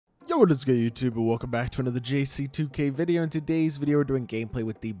Yo, what is good, YouTube, and welcome back to another JC2K video. In today's video, we're doing gameplay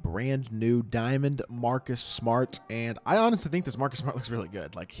with the brand new Diamond Marcus Smart, and I honestly think this Marcus Smart looks really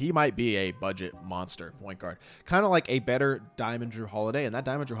good. Like, he might be a budget monster point guard, kind of like a better Diamond Drew Holiday, and that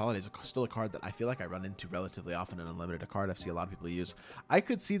Diamond Drew Holiday is still a card that I feel like I run into relatively often in Unlimited, a card I see a lot of people use. I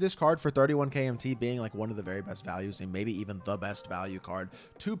could see this card for 31 KMT being like one of the very best values, and maybe even the best value card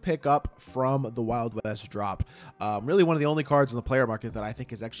to pick up from the Wild West drop. Really one of the only cards in the player market that I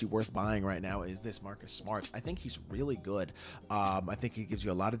think is actually worth buying right now is this Marcus Smart. I think he's really good. I think he gives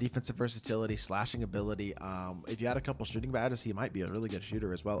you a lot of defensive versatility, slashing ability. If you had a couple shooting badges, he might be a really good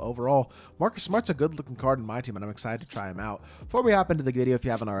shooter as well. Overall, Marcus Smart's a good looking card in my team, and I'm excited to try him out. Before we hop into the video, if you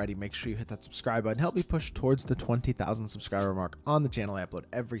haven't already, make sure you hit that subscribe button. Help me push towards the 20,000 subscriber mark on the channel. I upload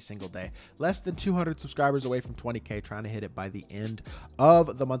every single day. Less than 200 subscribers away from 20K, trying to hit it by the end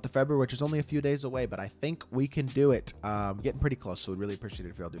of the month of February, which is only a few days away, but I think we can do it. Getting pretty close, so we'd really appreciate it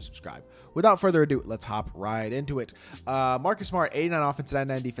if y'all do subscribe. Without further ado, let's hop right into it. Marcus Smart, 89 offense,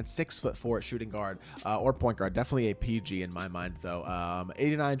 99 defense, 6'4" at shooting guard or point guard. Definitely a PG in my mind, though.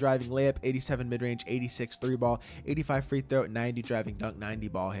 89 driving layup, 87 mid-range, 86 three ball, 85 free throw, 90 driving dunk, 90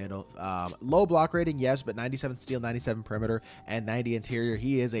 ball handle. Low block rating, yes, but 97 steal, 97 perimeter, and 90 interior.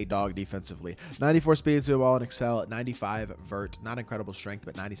 He is a dog defensively. 94 speed to the ball and excel, 95 vert, not incredible strength,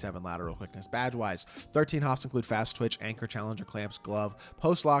 but 97 lateral quickness. Badge-wise, 13 hops include fast twitch, anchor, challenger, clamps, glove,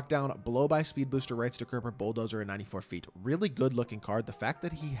 post lockdown, blow by speed booster, right stick gripper, bulldozer, and 94 feet. Really good looking card. The fact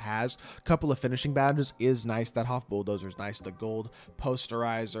that he has a couple of finishing badges is nice. That Hoff bulldozer is nice. The gold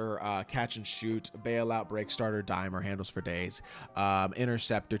posterizer, catch and shoot, bailout, break starter, dimer, handles for days,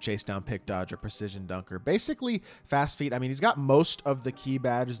 interceptor, chase down, pick dodger, precision dunker, basically fast feet. I mean, he's got most of the key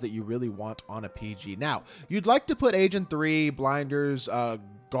badges that you really want on a PG. Now, you'd like to put Agent 3, blinders,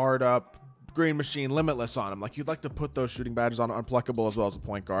 guard up, green machine, limitless on him. Like, you'd like to put those shooting badges on unpluckable as well as a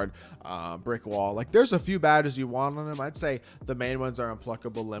point guard, brick wall. Like, there's a few badges you want on him. I'd say the main ones are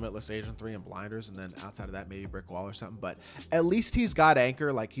unpluckable, limitless, agent 3, and blinders, and then outside of that, maybe brick wall or something. But at least he's got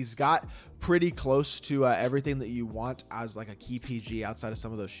anchor. Like, he's got pretty close to everything that you want as like a key PG outside of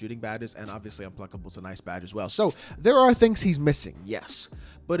some of those shooting badges, and obviously unpluckable's a nice badge as well. So there are things he's missing, yes,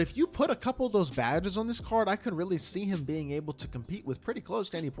 but if you put a couple of those badges on this card, I could really see him being able to compete with pretty close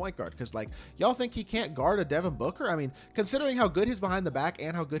to any point guard. Because, like, y'all think he can't guard a Devin Booker? I mean, considering how good his behind the back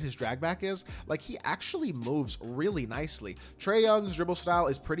and how good his drag back is, like, he actually moves really nicely. Trae Young's dribble style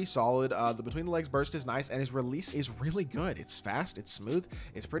is pretty solid. The between the legs burst is nice, and his release is really good. It's fast, it's smooth,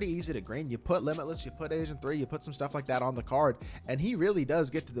 it's pretty easy to grain. You put limitless, you put agent 3, you put some stuff like that on the card, and he really does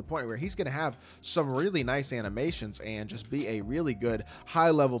get to the point where he's going to have some really nice animations and just be a really good high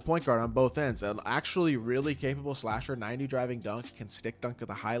level point guard on both ends. An actually really capable slasher, 90 driving dunk, can stick dunk at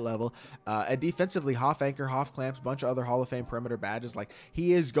the high level, and defensively, Hoff anchor, Hoff clamps, bunch of other Hall of Fame perimeter badges. Like,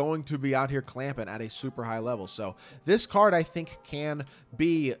 he is going to be out here clamping at a super high level. So this card, I think, can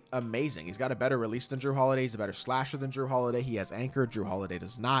be amazing. He's got a better release than Drew Holiday. He's a better slasher than Drew Holiday. He has anchor. Drew Holiday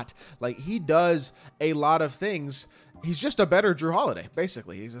does not. Like, he does a lot of things. He's just a better Drew Holiday,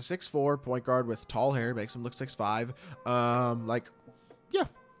 basically. He's a 6'4" point guard with tall hair, makes him look 6'5". Yeah,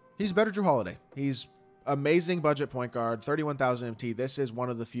 he's better Drew Holiday. He's amazing budget point guard, 31,000 MT. This is one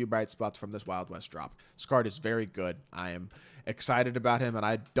of the few bright spots from this Wild West drop. This card is very good. I am excited about him, and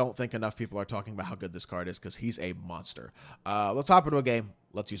I don't think enough people are talking about how good this card is because he's a monster. Let's hop into a game.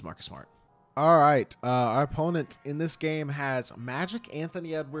 Let's use Marcus Smart. All right, our opponent in this game has Magic,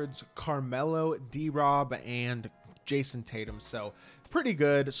 Anthony Edwards, Carmelo, D-Rob, and Jason Tatum. So pretty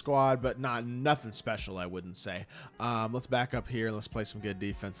good squad, but nothing special, I wouldn't say. Let's back up here. Let's play some good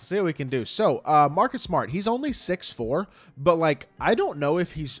defense. Let's see what we can do. So Marcus Smart, he's only 6'4", but like, I don't know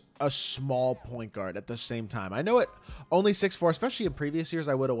if he's a small point guard at the same time. I know it only 6'4", especially in previous years,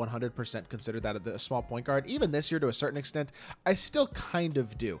 I would have 100% considered that a small point guard. Even this year, to a certain extent, I still kind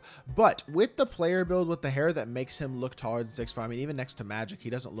of do. But with the player build, with the hair that makes him look taller than 6'5", I mean, even next to Magic, he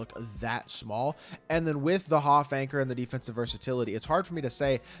doesn't look that small. And then with the Hoff anchor and the defensive versatility, it's hard for me to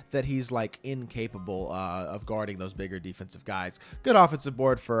say that he's like incapable of guarding those bigger defensive guys. Good offensive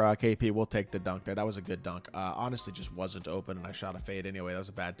board for KP. We'll take the dunk there. That was a good dunk. Honestly, just wasn't open, and I shot a fade anyway. That was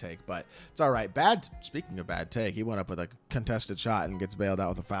a bad take, but it's all right. Speaking of bad take, he went up with a contested shot and gets bailed out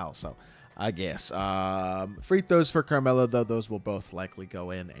with a foul. So I guess. Free throws for Carmelo, though, those will both likely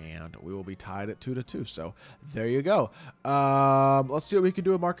go in, and we will be tied at 2-2. So there you go. Let's see what we can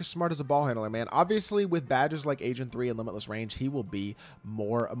do with Marcus Smart as a ball handler, man. Obviously, with badges like Agent 3 and Limitless Range, he will be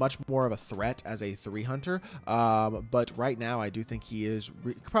much more of a threat as a 3 hunter. But right now, I do think he is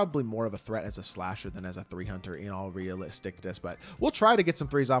probably more of a threat as a slasher than as a 3 hunter in all realisticness. But we'll try to get some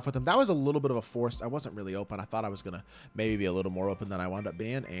threes off with him. That was a little bit of a force. I wasn't really open. I thought I was going to maybe be a little more open than I wound up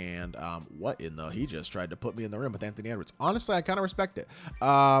being. And what in the? He just tried to put me in the rim with Anthony Edwards. Honestly, I kind of respect it.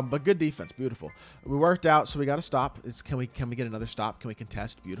 But good defense. Beautiful. We worked out, so we got to stop. Can we get another stop? Can we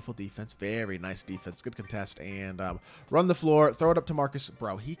contest? Beautiful defense. Very nice defense. Good contest. And run the floor. Throw it up to Marcus.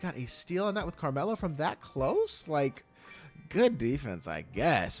 Bro, he got a steal on that with Carmelo from that close? Like, good defense, I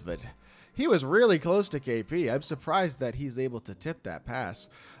guess. But he was really close to KP. I'm surprised that he's able to tip that pass.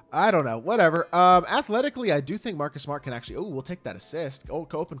 I don't know. Whatever. Athletically, I do think Marcus Smart can actually... Oh, we'll take that assist. Oh,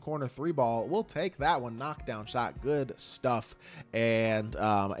 open corner 3 ball. We'll take that one. Knockdown shot. Good stuff. And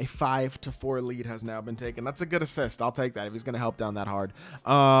a 5-4 lead has now been taken. That's a good assist. I'll take that if he's going to help down that hard.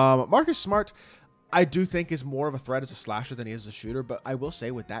 Marcus Smart, I do think is more of a threat as a slasher than he is a shooter, but I will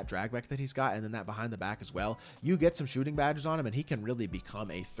say with that drag back that he's got and then that behind the back as well, you get some shooting badges on him and he can really become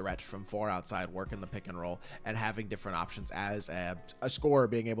a threat from far outside, working the pick and roll and having different options as a scorer,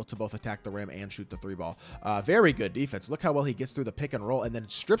 being able to both attack the rim and shoot the 3 ball. Very good defense. Look how well he gets through the pick and roll and then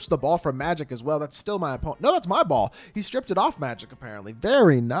strips the ball from Magic as well. That's still my opponent. No, that's my ball. He stripped it off Magic apparently.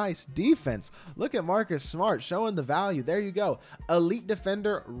 Very nice defense. Look at Marcus Smart showing the value. There you go. Elite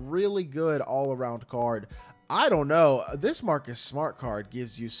defender, really good all around card. I don't know. This Marcus Smart card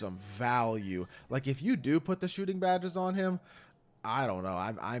gives you some value. Like if you do put the shooting badges on him, I don't know.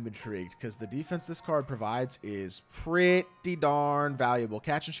 I'm intrigued because the defense this card provides is pretty darn valuable.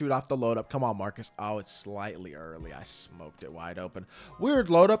 Catch and shoot off the load up. Come on, Marcus. Oh, it's slightly early. I smoked it wide open.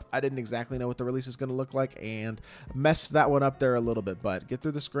 Weird load up. I didn't exactly know what the release is going to look like and messed that one up there a little bit. But get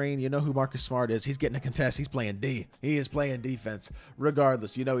through the screen. You know who Marcus Smart is. He's getting a contest. He's playing D. He is playing defense.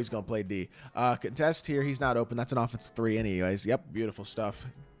 Regardless, you know he's going to play D. Contest here. He's not open. That's an offensive 3 anyways. Yep, beautiful stuff.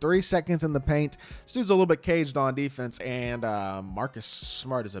 3 seconds in the paint. This dude's a little bit caged on defense, and Marcus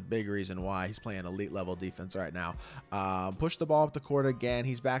Smart is a big reason why he's playing elite level defense right now. Push the ball up the court again.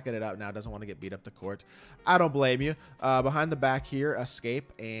 He's backing it up now. Doesn't want to get beat up the court. I don't blame you. Behind the back here,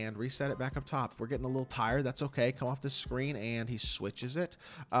 escape and reset it back up top. We're getting a little tired. That's okay. Come off the screen, and he switches it.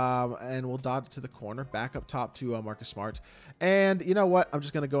 And we'll dot it to the corner. Back up top to Marcus Smart. And you know what? I'm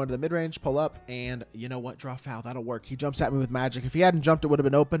just going to go into the mid-range, pull up, and you know what? Draw foul. That'll work. He jumps at me with Magic. If he hadn't jumped, it would have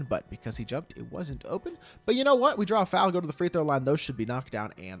been open. But because he jumped, it wasn't open. But you know what? We draw a foul, go to the free throw line. Those should be knocked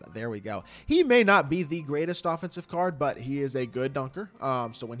down, and there we go. He may not be the greatest offensive card, but he is a good dunker.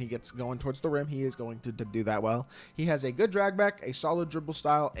 So when he gets going towards the rim, he is going to do that well. He has a good drag back, a solid dribble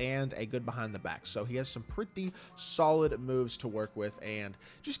style, and a good behind the back. So he has some pretty solid moves to work with, and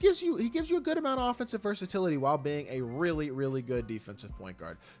just gives you a good amount of offensive versatility while being a really, really good defensive point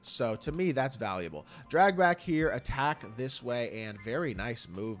guard. So to me, that's valuable. Drag back here, attack this way, and very nice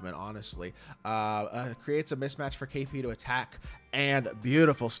movement, honestly. Creates a mismatch for KP to attack, and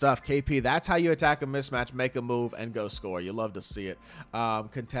beautiful stuff. KP, that's how you attack a mismatch, make a move, and go score. You love to see it.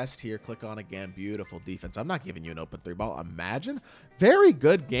 Contest here, click on again. Beautiful defense. I'm not giving you an open 3 ball. Imagine. Very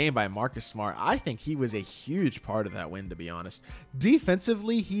good game by Marcus Smart. I think he was a huge part of that win, to be honest.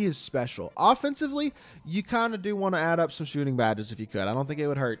 Defensively, he is special. Offensively, you kind of do want to add up some shooting badges if you could. I don't think it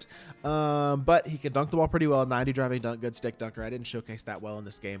would hurt. But he could dunk the ball pretty well. 90 driving dunk, good stick dunker. I didn't showcase that well in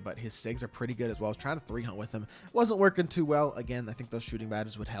this game, but his SIGs are pretty good as well. I was trying to 3-hunt with him. It wasn't working too well. Again, I think those shooting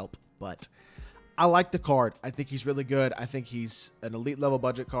badges would help, but I like the card. I think he's really good. I think he's an elite level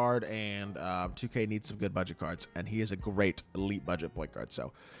budget card, and 2K needs some good budget cards, and he is a great elite budget point guard.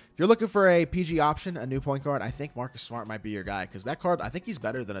 So if you're looking for a PG option, a new point guard, I think Marcus Smart might be your guy, because that card, I think he's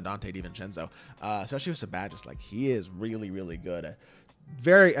better than a Dante DiVincenzo, especially with some badges. Like, he is really, really good.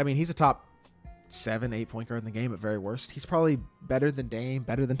 I mean, he's a top 7-8 point guard in the game at very worst. He's probably better than Dame,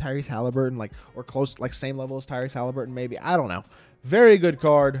 better than Tyrese Halliburton, or close, like same level as Tyrese Halliburton, maybe. I don't know. Very good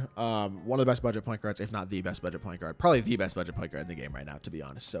card. One of the best budget point guards, if not the best budget point guard. Probably the best budget point guard in the game right now, to be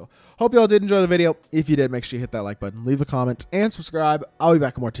honest. So hope you all did enjoy the video. If you did, make sure you hit that like button, leave a comment, and subscribe. I'll be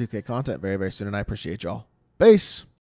back with more 2K content very, very soon, and I appreciate y'all. Peace.